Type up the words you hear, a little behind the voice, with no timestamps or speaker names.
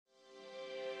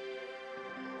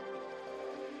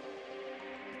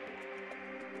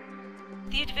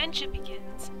The adventure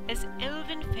begins as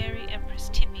elven fairy Empress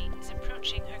Tippy is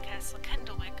approaching her castle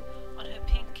Candlewick on her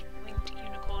pink-winged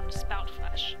unicorn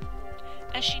Spoutflash.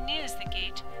 As she nears the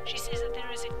gate, she sees that there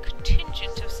is a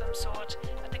contingent of some sort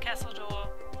at the castle door.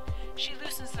 She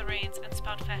loosens the reins and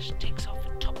Spoutflash takes off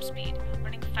at top speed,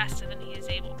 running faster than he is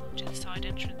able to the side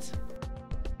entrance.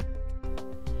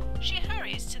 She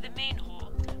hurries to the main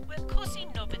hall, where Cossy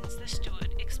Nobbins, the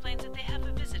steward, explains that they have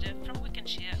a visitor from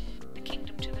Wickenshire, the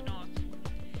kingdom to the north.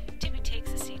 Tippy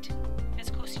takes a seat,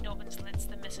 as Cossy Nobbins lets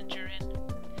the messenger in.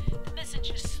 The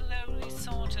messenger slowly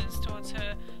saunters towards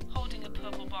her, holding a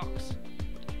purple box.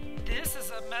 "This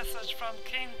is a message from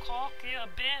King Corkia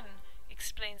Bin,"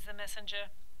 explains the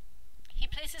messenger. He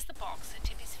places the box at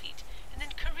Tippy's feet, and then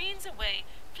careens away,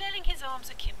 flailing his arms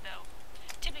akimbo.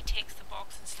 Tippy takes the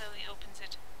box and slowly opens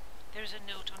it. There is a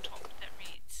note on top that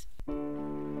reads,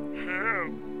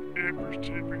 "Hail, Empress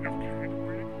Tippy of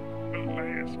Candlewick.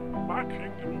 Alas, my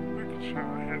kingdom of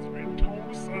Wickenshire has been torn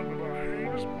asunder by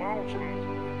heinous monsters.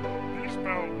 These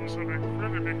foes are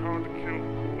incredibly hard to kill,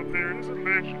 but there is a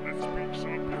legend that speaks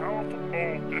of a powerful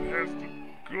orb that has the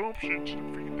gumption to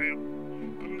defeat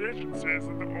them. The legend says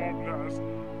that the orb lies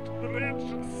to the lands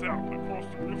to the south across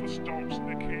the river Stomps in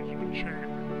the cage of a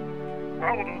chamber.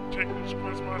 I would undertake this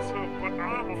quest myself, but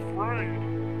I am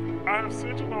afraid. I have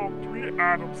sent along 3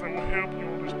 items that will help you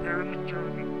on this perilous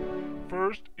journey.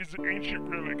 First is an ancient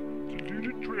relic, the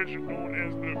looted treasure known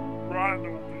as the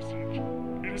Rhino Visage.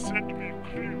 It is said to be a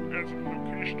clue as to the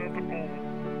location of the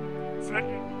orb.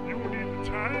 Second, you will need the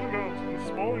tiny lumps of the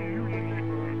small usually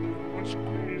heard. When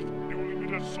squeezed, it will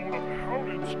emit a sort of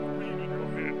howling scream in your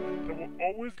head that will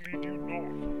always lead you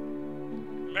north.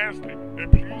 Lastly,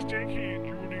 and please take heed,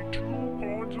 you will need 2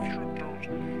 coins of shrimp toes,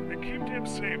 and keep them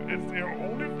safe as they are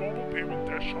only form of payment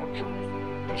that chartreuse,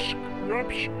 the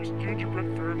scrumptious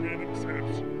gingerbread fairyman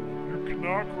accepts. You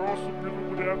cannot cross the river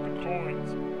without the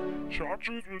coins.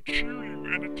 Chartreuse will chew you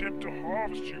and attempt to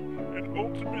harvest you, and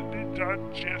ultimately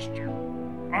digest you.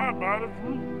 I am out of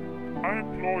room. I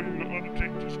implore you to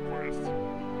undertake this quest.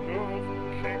 Love,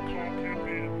 King Corkia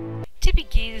Bin." Tippy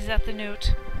gazes at the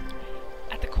note,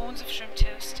 at the cones of shrimp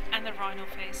toast and the rhino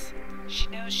face. She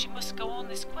knows she must go on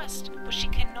this quest, but she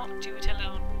cannot do it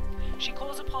alone. She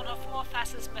calls upon her 4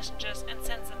 fastest messengers and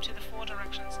sends them to the 4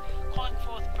 directions, calling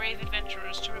forth brave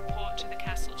adventurers to report to the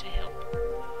castle to help.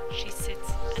 She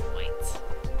sits and waits.